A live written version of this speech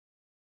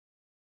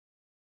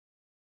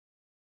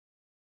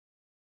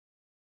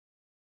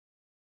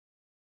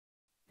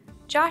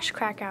Josh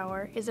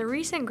Krakauer is a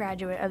recent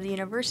graduate of the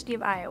University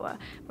of Iowa,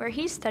 where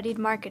he studied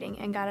marketing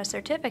and got a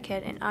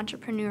certificate in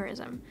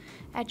entrepreneurism.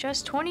 At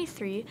just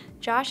 23,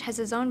 Josh has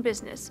his own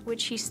business,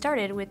 which he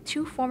started with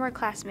two former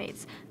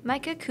classmates,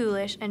 Micah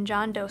Coolish and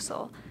John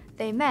Dosel.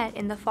 They met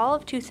in the fall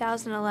of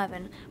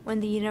 2011 when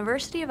the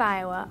University of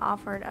Iowa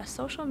offered a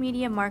social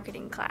media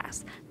marketing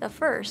class, the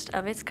first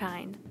of its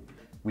kind.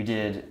 We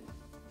did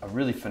a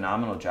really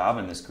phenomenal job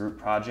in this group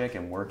project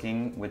and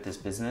working with this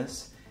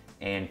business,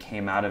 and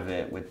came out of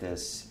it with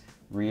this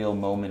real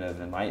moment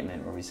of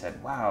enlightenment where we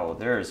said, wow,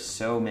 there are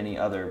so many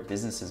other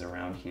businesses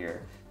around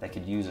here that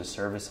could use a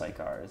service like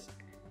ours.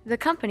 The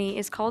company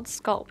is called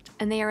Sculpt,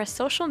 and they are a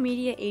social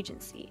media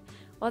agency.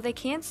 While they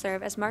can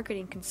serve as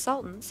marketing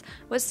consultants,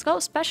 what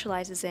Sculpt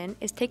specializes in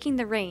is taking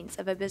the reins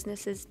of a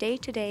business's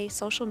day-to-day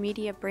social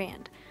media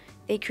brand.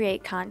 They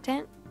create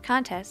content,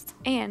 contests,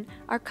 and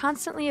are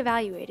constantly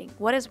evaluating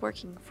what is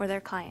working for their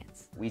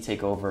clients. We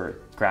take over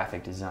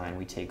graphic design,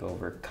 we take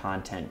over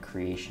content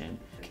creation,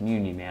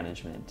 community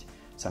management,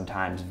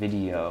 sometimes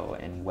video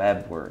and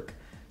web work.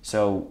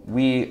 So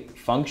we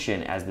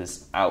function as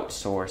this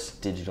outsourced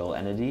digital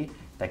entity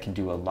that can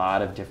do a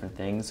lot of different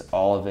things,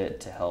 all of it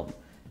to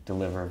help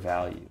deliver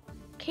value.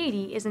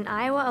 Katie is an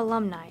Iowa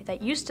alumni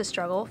that used to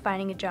struggle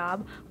finding a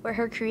job where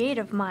her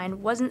creative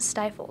mind wasn't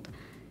stifled.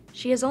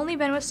 She has only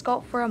been with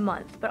Sculpt for a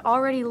month, but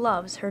already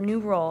loves her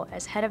new role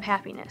as Head of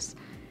Happiness.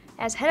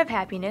 As Head of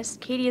Happiness,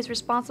 Katie is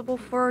responsible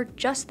for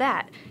just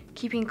that,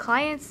 keeping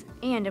clients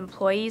and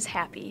employees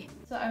happy.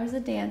 So I was a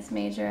dance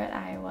major at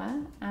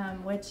Iowa,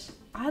 which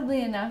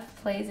oddly enough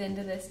plays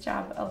into this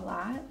job a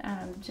lot,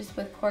 just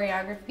with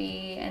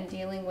choreography and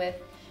dealing with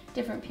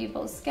different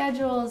people's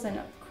schedules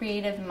and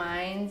creative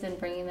minds and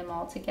bringing them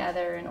all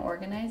together and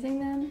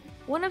organizing them.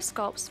 One of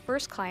Sculpt's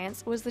first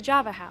clients was the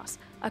Java House,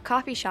 a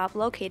coffee shop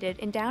located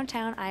in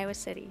downtown Iowa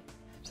City.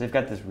 So they've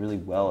got this really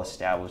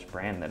well-established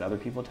brand that other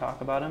people talk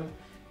about them,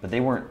 but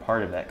they weren't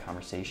part of that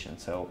conversation.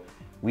 So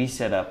we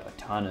set up a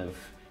ton of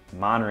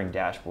monitoring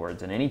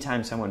dashboards, and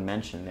anytime someone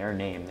mentioned their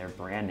name, their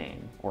brand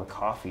name, or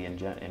coffee in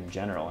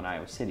general in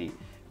Iowa City,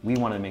 we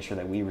wanted to make sure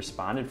that we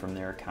responded from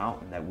their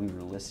account and that we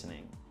were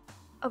listening.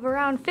 Of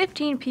around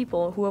 15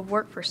 people who have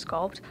worked for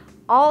Sculpt,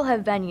 all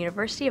have been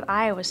University of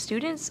Iowa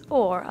students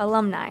or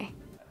alumni.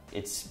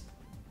 It's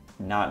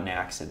not an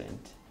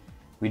accident.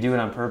 We do it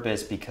on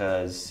purpose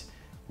because,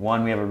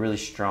 one, we have a really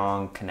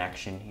strong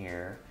connection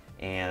here,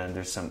 and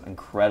there's some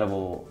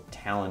incredible,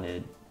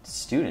 talented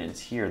students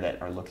here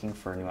that are looking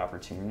for new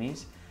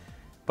opportunities.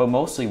 But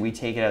mostly we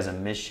take it as a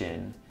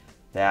mission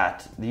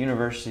that the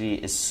university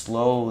is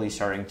slowly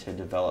starting to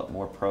develop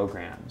more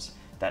programs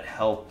that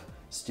help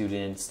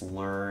students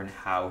learn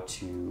how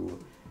to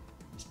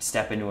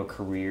step into a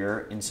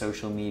career in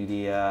social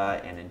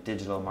media and in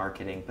digital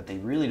marketing, but they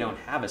really don't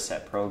have a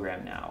set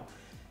program now.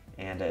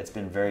 And it's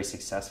been very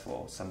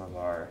successful. Some of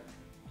our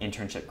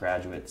internship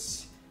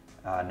graduates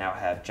now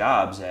have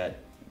jobs at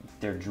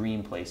their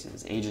dream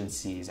places,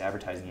 agencies,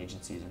 advertising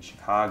agencies in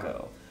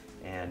Chicago.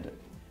 And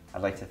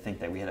I'd like to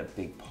think that we had a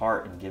big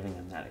part in giving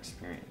them that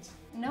experience.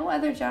 No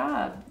other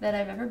job that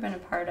I've ever been a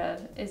part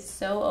of is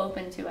so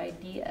open to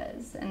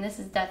ideas, and this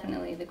is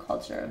definitely the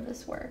culture of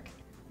this work.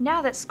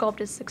 Now that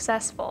Sculpt is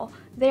successful,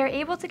 they are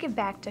able to give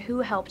back to who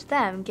helped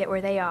them get where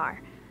they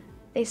are.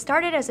 They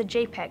started as a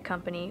JPEG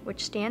company,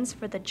 which stands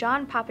for the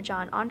John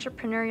Papajohn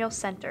Entrepreneurial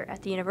Center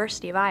at the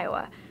University of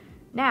Iowa.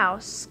 Now,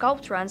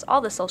 Sculpt runs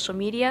all the social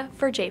media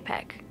for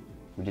JPEG.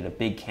 We did a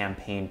big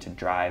campaign to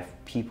drive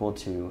people,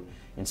 to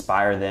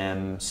inspire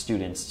them,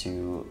 students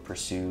to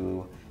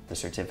pursue the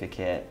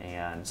certificate,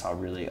 and saw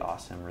really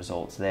awesome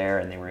results there,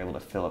 and they were able to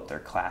fill up their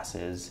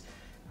classes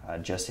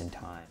just in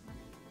time.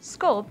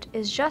 Sculpt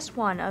is just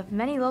one of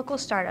many local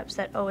startups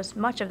that owes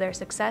much of their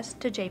success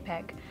to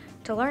JPEG.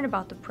 To learn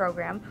about the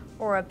program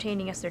or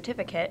obtaining a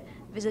certificate,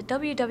 visit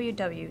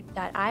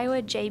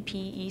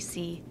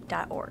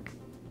www.iowajpec.org.